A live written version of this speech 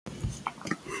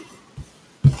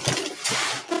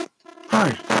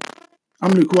Hi,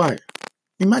 I'm Luke White.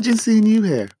 Imagine seeing you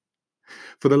here.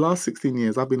 For the last 16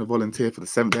 years, I've been a volunteer for the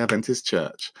Seventh-day Adventist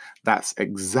Church. That's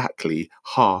exactly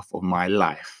half of my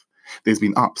life. There's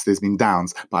been ups, there's been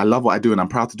downs, but I love what I do and I'm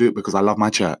proud to do it because I love my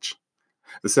church.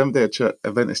 The Seventh-day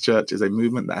Adventist Church is a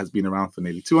movement that has been around for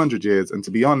nearly 200 years, and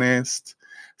to be honest,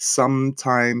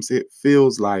 sometimes it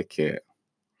feels like it.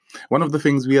 One of the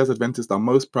things we as Adventists are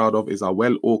most proud of is our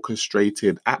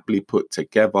well-orchestrated, aptly put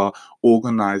together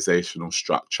organizational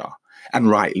structure. And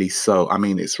rightly so. I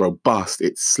mean, it's robust,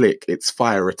 it's slick, it's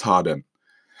fire retardant.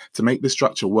 To make this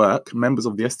structure work, members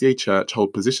of the SDA Church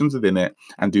hold positions within it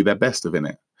and do their best within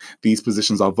it. These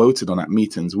positions are voted on at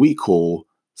meetings we call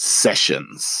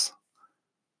sessions.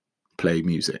 Play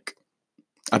music.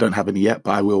 I don't have any yet,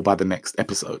 but I will by the next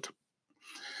episode.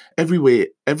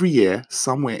 Every year,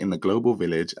 somewhere in the global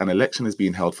village, an election is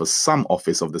being held for some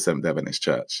office of the Seventh-day Adventist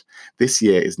Church. This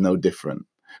year is no different.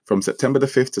 From September the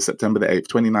 5th to September the 8th,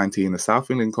 2019, the South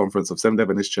England Conference of Seventh-day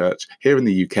Adventist Church here in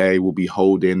the UK will be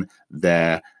holding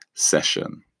their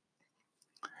session.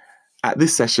 At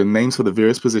this session, names for the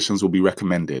various positions will be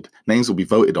recommended. Names will be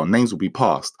voted on. Names will be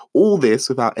passed. All this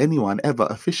without anyone ever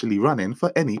officially running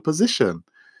for any position.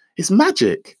 It's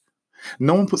magic.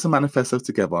 No one puts a manifesto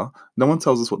together. No one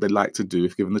tells us what they'd like to do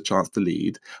if given the chance to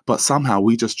lead. But somehow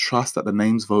we just trust that the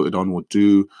names voted on will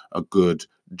do a good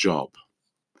job.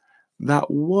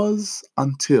 That was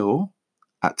until,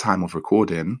 at time of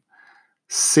recording,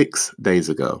 6 days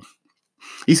ago.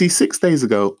 You see, 6 days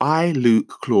ago, I,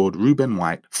 Luke Claude Reuben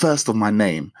White, first of my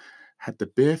name, had the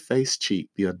bare-faced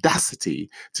cheek, the audacity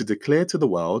to declare to the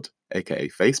world, aka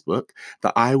Facebook,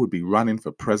 that I would be running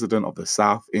for president of the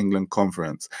South England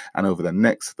Conference, and over the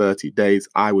next 30 days,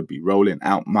 I would be rolling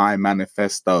out my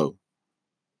manifesto.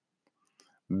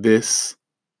 This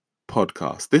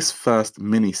podcast, this first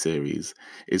mini-series,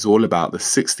 is all about the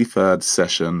 63rd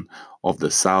session of the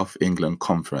South England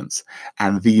Conference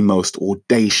and the most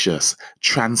audacious,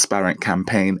 transparent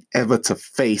campaign ever to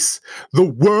face the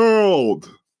world.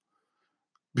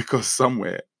 Because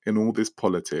somewhere in all this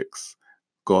politics,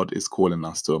 God is calling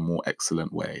us to a more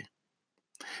excellent way.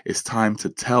 It's time to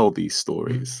tell these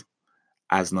stories,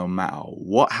 as no matter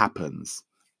what happens,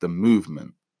 the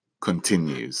movement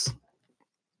continues.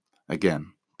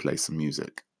 Again, play some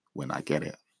music when I get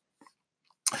it.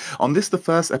 On this, the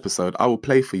first episode, I will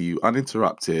play for you,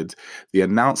 uninterrupted, the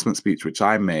announcement speech which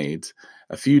I made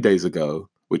a few days ago,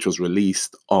 which was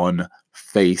released on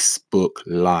Facebook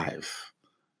Live.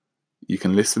 You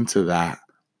can listen to that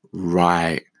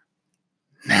right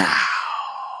now.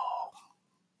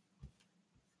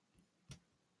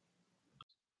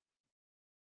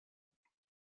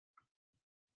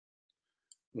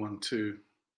 One, two.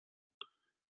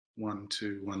 1,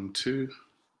 2, 1, 2.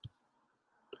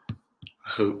 I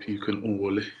hope you can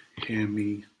all hear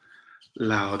me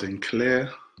loud and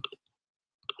clear.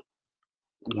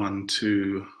 1,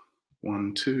 2,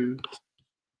 1, 2.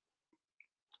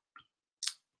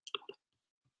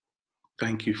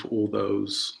 Thank you for all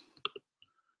those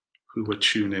who are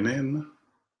tuning in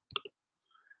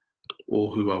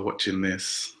or who are watching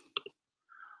this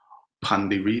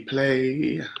Pundy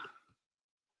replay.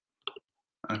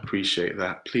 I appreciate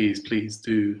that. Please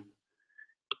do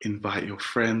invite your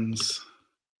friends,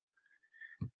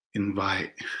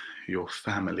 invite your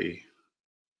family.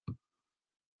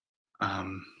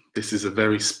 This is a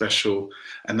very special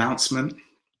announcement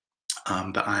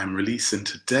that I am releasing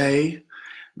today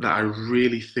that I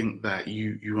really think that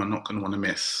you are not going to want to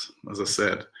miss. As I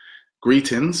said,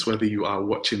 greetings, whether you are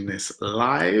watching this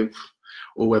live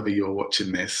or whether you're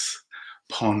watching this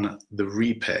upon the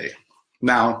replay.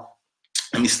 Now,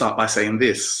 let me start by saying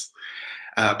this.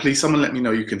 Please, someone let me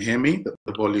know you can hear me, that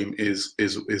the volume is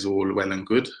all well and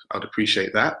good. I'd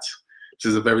appreciate that.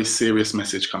 This is a very serious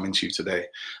message coming to you today,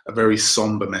 a very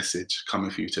somber message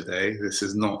coming for you today. This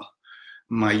is not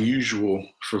my usual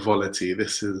frivolity.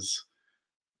 This is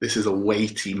a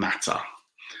weighty matter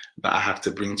that I have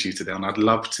to bring to you today. And I'd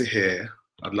love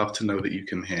to know that you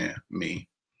can hear me.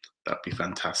 That'd be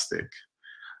fantastic.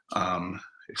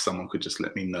 If someone could just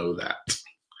let me know that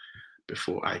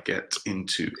before I get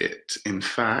into it. In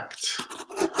fact,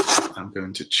 I'm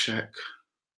going to check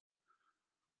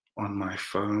on my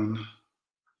phone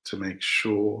to make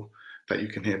sure that you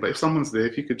can hear. But if someone's there,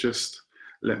 if you could just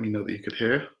let me know that you could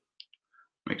hear.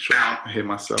 Make sure I hear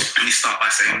myself. Let me start by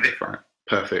saying it. Right.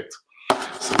 Perfect.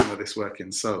 So we know this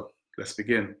working. So let's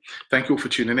begin. Thank you all for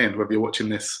tuning in, whether you're watching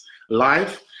this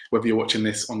live whether you're watching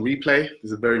this on replay,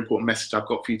 there's a very important message I've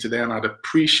got for you today, and I'd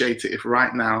appreciate it if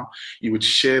right now you would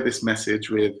share this message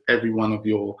with every one of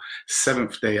your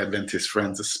Seventh-day Adventist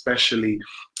friends, especially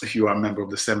if you are a member of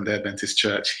the Seventh-day Adventist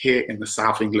Church here in the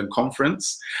South England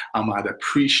Conference. I'd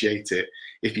appreciate it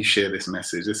if you share this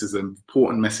message. This is an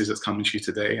important message that's coming to you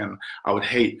today, and I would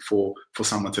hate for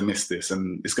someone to miss this,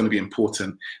 and it's going to be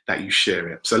important that you share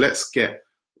it. So let's get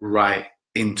right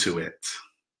into it.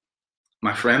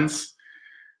 My friends,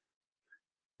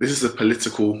 this is a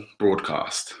political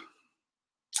broadcast.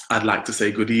 I'd like to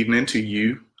say good evening to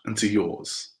you and to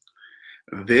yours.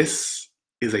 This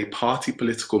is a party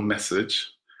political message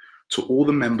to all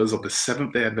the members of the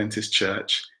Seventh-day Adventist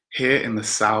Church here in the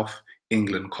South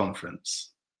England Conference.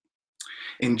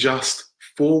 In just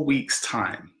 4 weeks'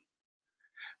 time,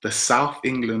 the South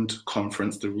England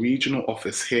Conference, the regional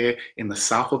office here in the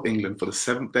south of England for the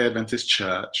Seventh-day Adventist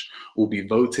Church, will be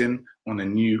voting on a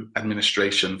new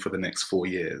administration for the next 4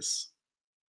 years.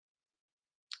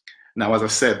 Now, as I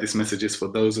said, this message is for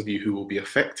those of you who will be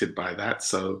affected by that.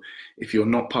 So if you're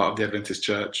not part of the Adventist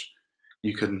Church,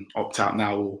 you can opt out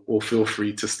now or feel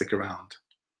free to stick around.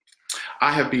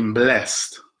 I have been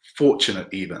blessed, fortunate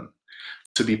even,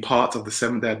 to be part of the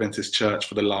Seventh-day Adventist Church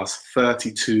for the last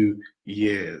 32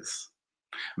 years.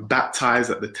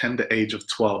 Baptized at the tender age of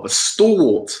 12, a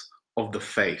stalwart of the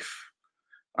faith.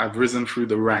 I've risen through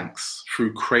the ranks,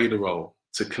 through cradle roll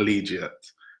to collegiate,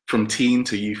 from teen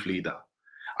to youth leader.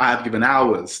 I have given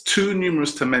hours too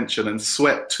numerous to mention and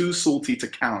sweat too salty to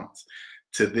count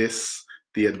to this,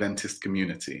 the Adventist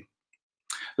community.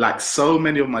 Like so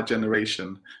many of my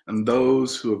generation and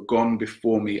those who have gone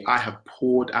before me, I have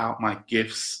poured out my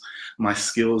gifts, my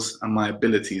skills, and my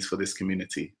abilities for this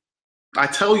community. I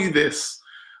tell you this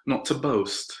not to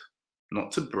boast,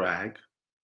 not to brag,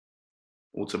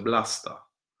 or to bluster,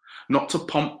 not to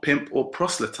pomp, pimp, or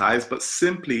proselytize, but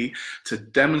simply to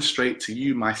demonstrate to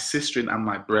you, my sister and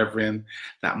my brethren,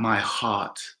 that my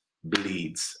heart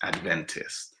bleeds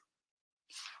Adventist.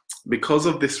 Because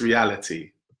of this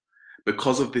reality,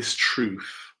 because of this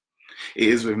truth, it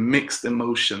is with mixed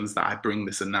emotions that I bring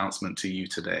this announcement to you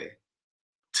today.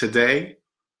 Today,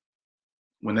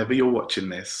 whenever you're watching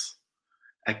this,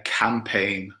 a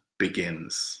campaign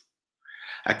begins.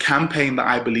 A campaign that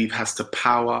I believe has the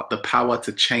power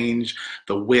to change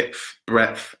the width,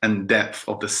 breadth, and depth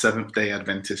of the Seventh-day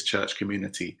Adventist Church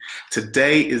community.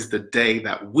 Today is the day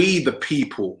that we, the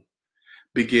people,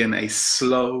 begin a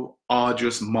slow,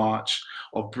 arduous march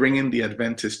of bringing the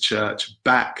Adventist Church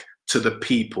back to the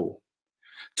people,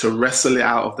 to wrestle it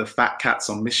out of the fat cats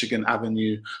on Michigan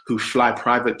Avenue who fly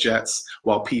private jets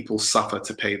while people suffer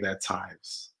to pay their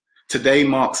tithes. Today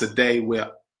marks a day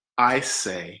where I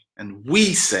say, and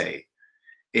we say,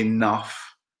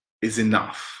 enough is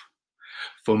enough.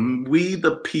 For we,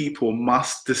 the people,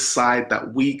 must decide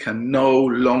that we can no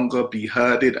longer be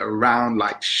herded around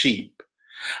like sheep.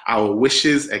 Our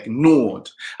wishes ignored,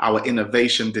 our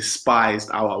innovation despised,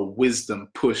 our wisdom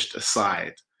pushed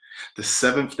aside. The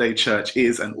Seventh-day Church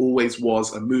is and always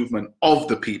was a movement of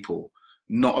the people,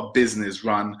 not a business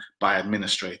run by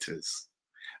administrators.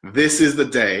 This is the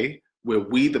day where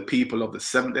we, the people of the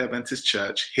Seventh-day Adventist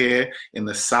Church here in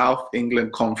the South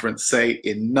England Conference, say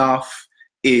enough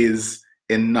is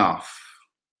enough.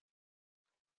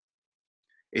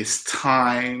 It's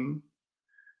time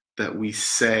that we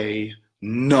say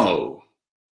no,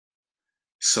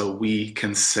 so we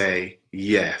can say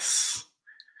yes.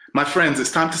 My friends,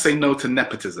 it's time to say no to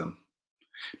nepotism.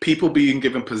 People being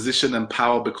given position and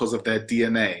power because of their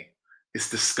DNA. It's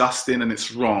disgusting and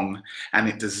it's wrong, and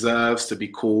it deserves to be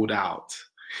called out.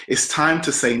 It's time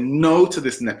to say no to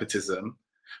this nepotism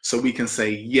so we can say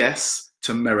yes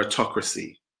to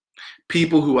meritocracy.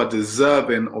 People who are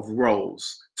deserving of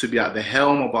roles to be at the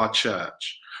helm of our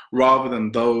church, rather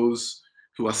than those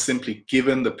who are simply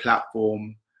given the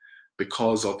platform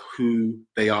because of who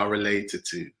they are related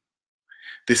to.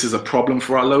 This is a problem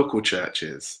for our local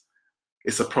churches.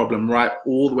 It's a problem right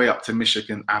all the way up to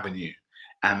Michigan Avenue.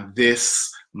 And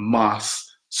this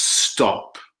must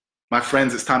stop. My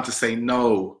friends, it's time to say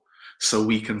no so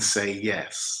we can say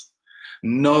yes.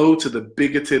 No to the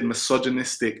bigoted,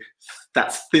 misogynistic,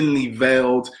 that's thinly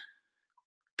veiled,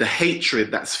 the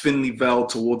hatred that's thinly veiled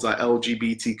towards our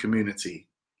LGBT community.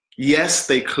 Yes,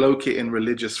 they cloak it in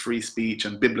religious free speech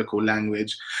and biblical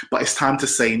language, but it's time to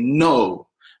say no.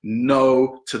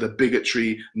 No to the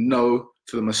bigotry, no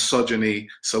to the misogyny,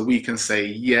 so we can say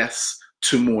yes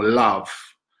to more love,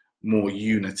 more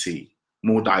unity,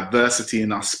 more diversity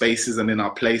in our spaces and in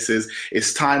our places.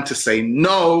 It's time to say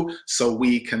no so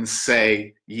we can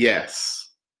say yes.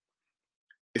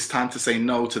 It's time to say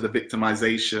no to the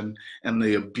victimization and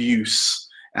the abuse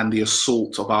and the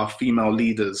assault of our female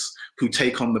leaders who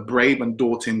take on the brave and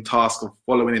daunting task of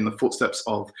following in the footsteps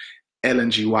of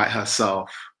Ellen G. White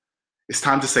herself. It's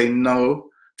time to say no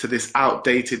to this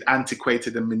outdated,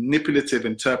 antiquated, and manipulative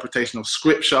interpretation of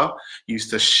scripture used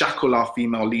to shackle our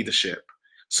female leadership,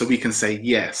 so we can say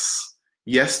yes,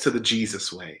 yes to the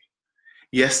Jesus way,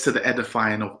 yes to the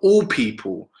edifying of all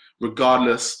people,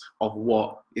 regardless of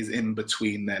what is in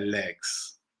between their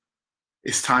legs.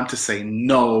 It's time to say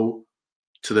no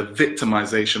to the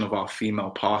victimization of our female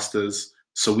pastors,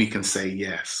 so we can say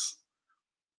yes.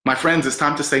 My friends, it's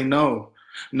time to say no.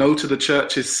 No to the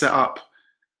churches set up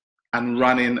and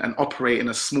running and operating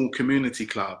as small community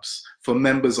clubs for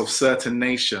members of certain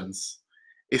nations.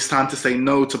 It's time to say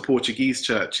no to Portuguese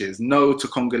churches, no to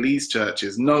Congolese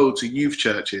churches, no to youth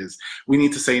churches. We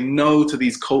need to say no to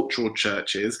these cultural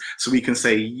churches so we can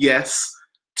say yes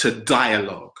to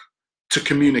dialogue, to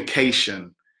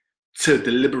communication, to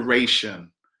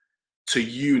deliberation, to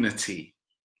unity.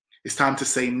 It's time to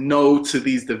say no to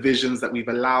these divisions that we've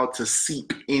allowed to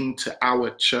seep into our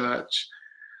church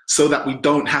so that we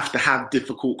don't have to have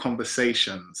difficult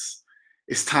conversations.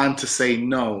 It's time to say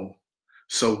no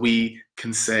so we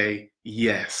can say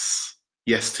yes.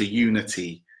 Yes to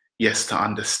unity. Yes to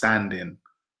understanding.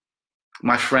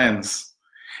 My friends,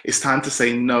 it's time to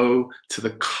say no to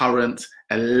the current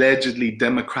allegedly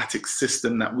democratic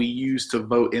system that we use to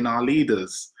vote in our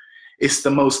leaders. It's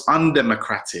the most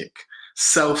undemocratic,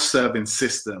 self-serving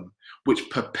system which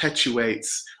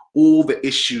perpetuates all the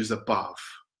issues above.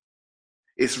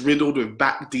 It's riddled with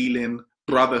backdealing,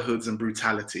 brotherhoods, and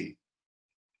brutality.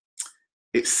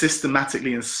 It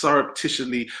systematically and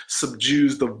surreptitiously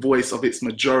subdues the voice of its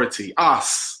majority,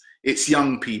 us, its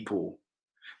young people.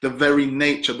 The very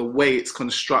nature, the way it's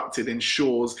constructed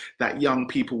ensures that young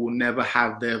people will never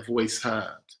have their voice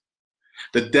heard.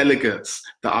 The delegates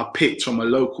that are picked from a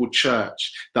local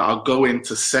church that are going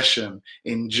to session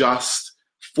in just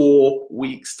 4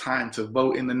 weeks' time to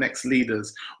vote in the next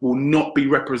leaders will not be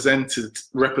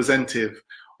representative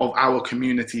of our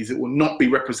communities. It will not be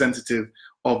representative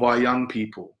of our young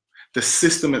people. The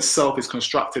system itself is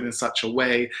constructed in such a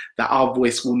way that our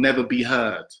voice will never be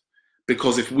heard.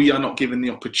 Because if we are not given the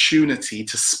opportunity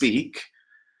to speak,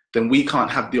 then we can't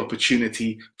have the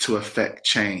opportunity to affect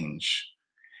change.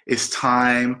 It's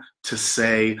time to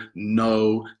say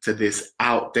no to this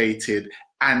outdated,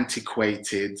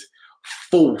 antiquated,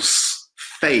 false,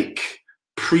 fake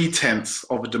pretense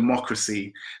of a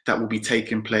democracy that will be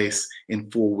taking place in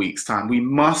 4 weeks' time. We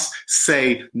must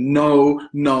say no,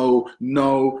 no,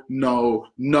 no, no,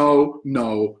 no,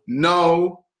 no,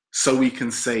 no, so we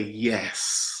can say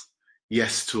yes.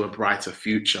 Yes to a brighter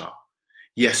future.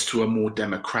 Yes to a more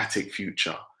democratic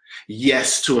future.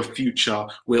 Yes to a future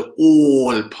where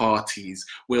all parties,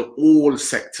 where all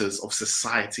sectors of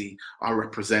society are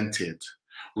represented,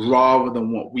 rather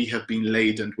than what we have been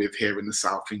laden with here in the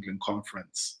South England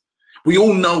Conference. We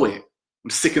all know it. I'm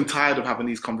sick and tired of having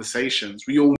these conversations.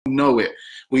 We all know it.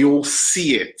 We all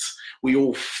see it. We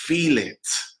all feel it.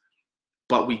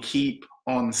 But we keep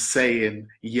on saying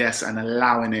yes and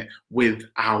allowing it with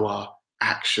our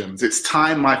actions. It's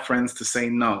time, my friends, to say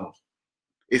no.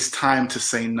 It's time to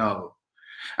say no.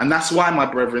 And that's why, my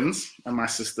brethren and my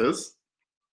sisters,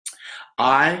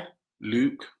 I,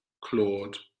 Luke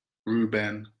Claude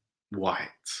Reuben White,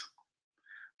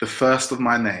 the first of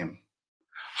my name,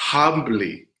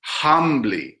 humbly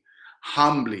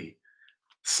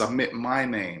submit my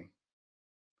name,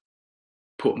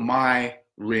 put my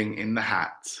ring in the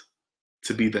hat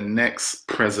to be the next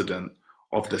president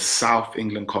of the South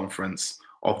England Conference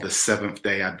of the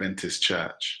Seventh-day Adventist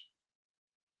Church.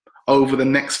 Over the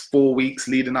next 4 weeks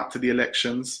leading up to the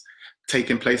elections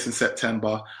taking place in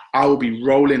September, I will be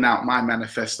rolling out my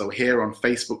manifesto here on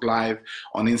Facebook Live,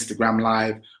 on Instagram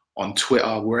Live, on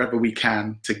Twitter, wherever we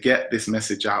can, to get this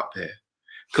message out there.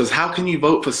 Because how can you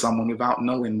vote for someone without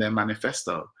knowing their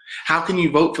manifesto? How can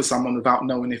you vote for someone without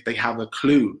knowing if they have a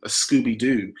clue, a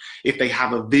Scooby-Doo, if they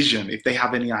have a vision, if they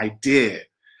have any idea?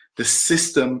 The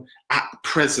system at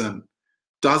present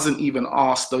doesn't even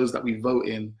ask those that we vote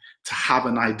in to have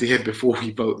an idea before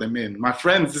we vote them in. My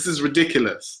friends, this is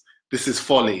ridiculous. This is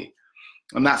folly.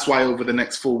 And that's why over the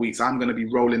next 4 weeks, I'm going to be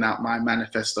rolling out my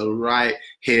manifesto right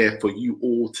here for you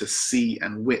all to see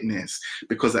and witness.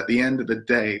 Because at the end of the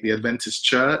day, the Adventist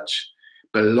Church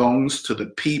belongs to the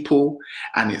people,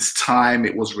 and it's time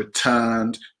it was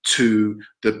returned to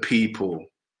the people.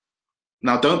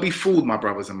 Now, don't be fooled, my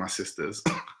brothers and my sisters.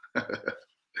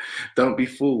 Don't be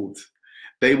fooled.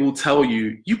 They will tell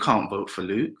you, you can't vote for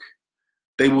Luke.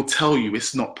 They will tell you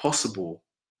it's not possible.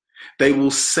 They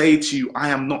will say to you, I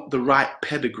am not the right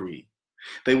pedigree.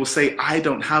 They will say, I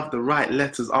don't have the right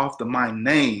letters after my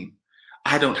name.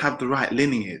 I don't have the right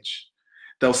lineage.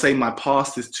 They'll say my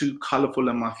past is too colorful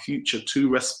and my future too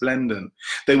resplendent.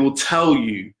 They will tell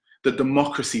you that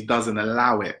democracy doesn't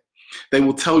allow it. They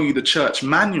will tell you the church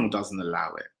manual doesn't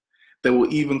allow it. They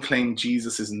will even claim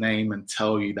Jesus' name and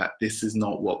tell you that this is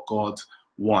not what God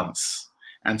wants.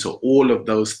 And to all of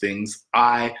those things,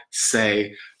 I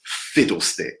say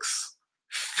fiddlesticks.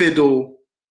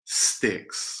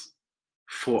 Fiddlesticks.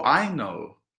 For I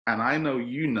know, and I know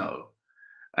you know,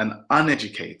 an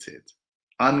uneducated,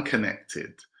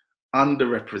 unconnected,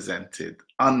 underrepresented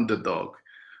underdog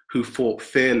who fought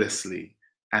fearlessly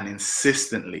and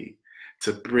insistently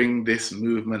to bring this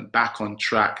movement back on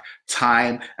track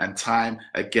time and time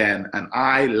again. And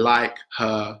I, like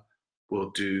her,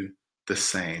 will do the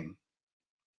same.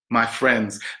 My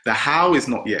friends, the how is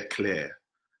not yet clear,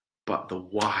 but the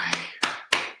why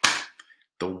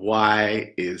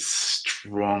is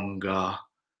stronger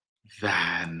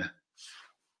than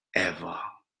ever.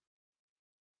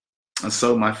 And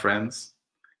so, my friends,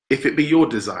 if it be your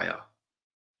desire,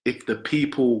 if the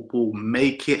people will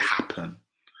make it happen,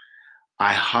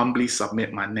 I humbly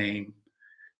submit my name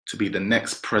to be the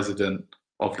next president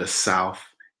of the South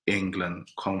England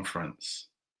Conference.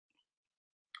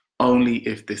 Only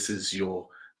if this is your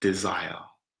desire.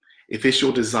 If it's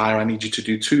your desire, I need you to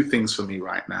do two things for me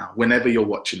right now, whenever you're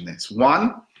watching this.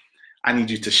 One, I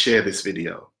need you to share this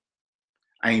video.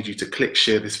 I need you to click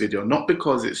share this video, not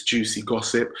because it's juicy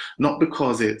gossip, not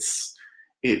because it's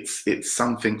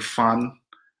something fun,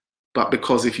 but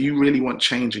because if you really want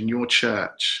change in your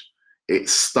church, it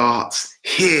starts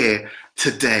here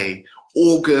today,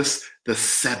 August the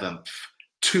 7th,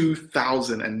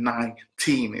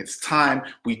 2019. It's time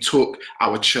we took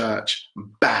our church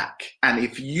back. And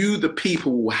if you, the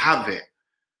people, will have it,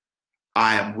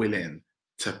 I am willing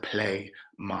to play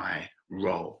my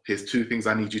role. Here's two things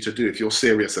I need you to do if you're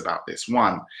serious about this.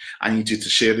 One, I need you to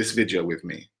share this video with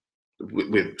me,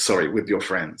 with your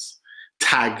friends.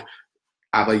 Tag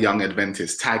other young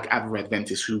Adventists, tag other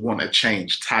Adventists who want to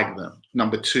change, tag them.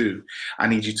 Number two, I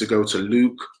need you to go to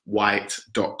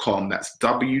lukewhite.com. That's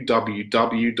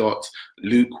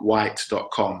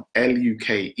www.lukewhite.com,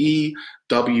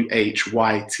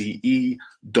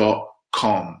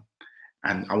 LUKEWHYTE.com.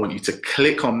 And I want you to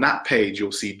click on that page.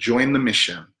 You'll see join the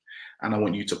mission. And I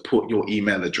want you to put your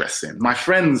email address in. My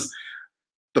friends,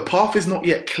 the path is not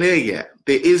yet clear yet.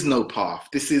 There is no path.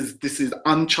 This is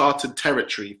uncharted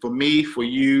territory. For me, for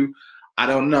you, I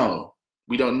don't know.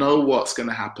 We don't know what's going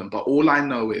to happen. But all I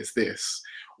know is this.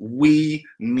 We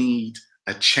need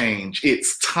a change.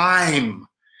 It's time.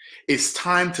 It's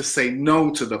time to say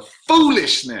no to the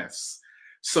foolishness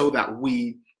so that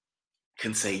we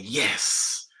can say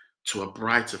yes to a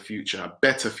brighter future, a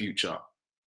better future.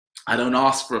 I don't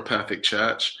ask for a perfect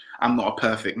church. I'm not a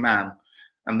perfect man.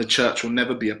 And the church will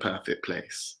never be a perfect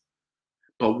place.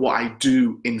 But what I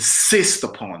do insist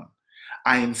upon,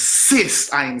 I insist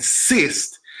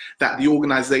that the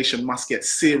organization must get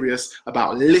serious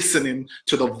about listening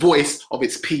to the voice of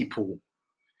its people.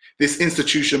 This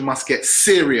institution must get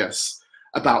serious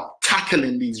about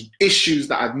tackling these issues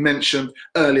that I've mentioned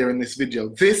earlier in this video.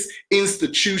 This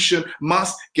institution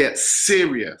must get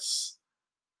serious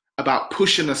about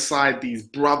pushing aside these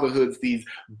brotherhoods, these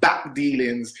back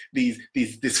dealings,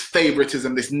 this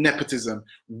favoritism, this nepotism.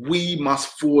 We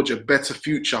must forge a better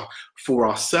future for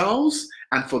ourselves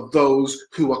and for those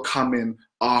who are coming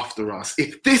after us.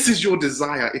 If this is your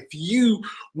desire, if you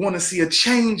want to see a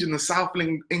change in the South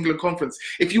England Conference,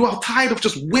 if you are tired of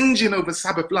just whinging over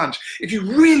Sabbath lunch, if you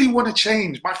really want to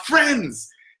change, my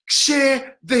friends,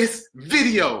 share this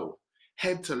video.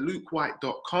 Head to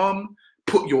lukewhite.com.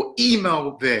 Put your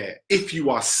email there if you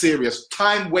are serious.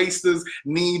 Time wasters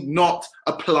need not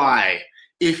apply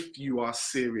if you are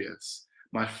serious.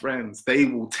 My friends, they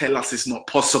will tell us it's not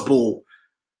possible.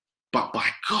 But by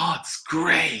God's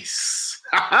grace,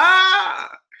 by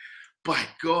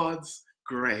God's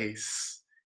grace,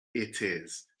 it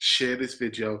is. Share this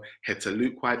video, head to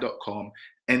lukewhite.com,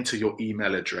 enter your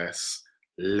email address.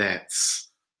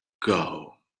 Let's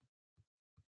go.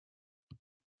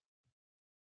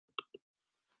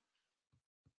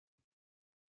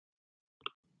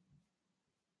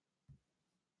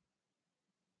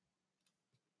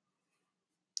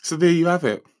 So there you have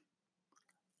it.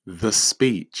 The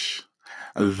speech,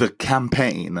 the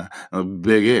campaign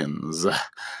begins.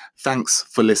 Thanks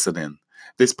for listening.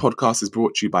 This podcast is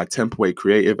brought to you by Templeway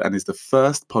Creative and is the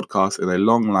first podcast in a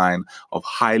long line of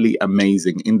highly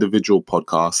amazing individual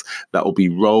podcasts that will be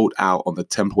rolled out on the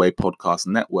Templeway Podcast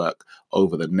Network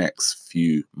over the next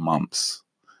few months.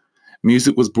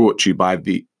 Music was brought to you by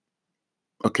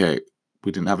Okay,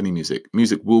 we didn't have any music.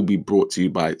 Music will be brought to you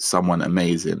by someone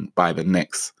amazing by the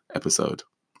next episode.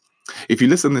 If you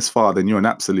listen this far, then you're an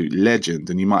absolute legend,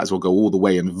 and you might as well go all the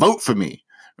way and vote for me.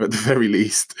 Or at the very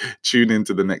least, tune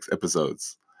into the next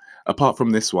episodes. Apart from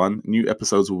this one, new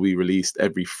episodes will be released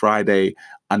every Friday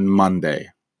and Monday.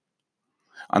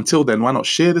 Until then, why not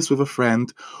share this with a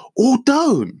friend or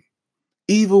don't?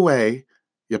 Either way,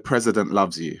 your president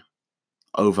loves you.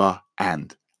 Over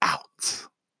and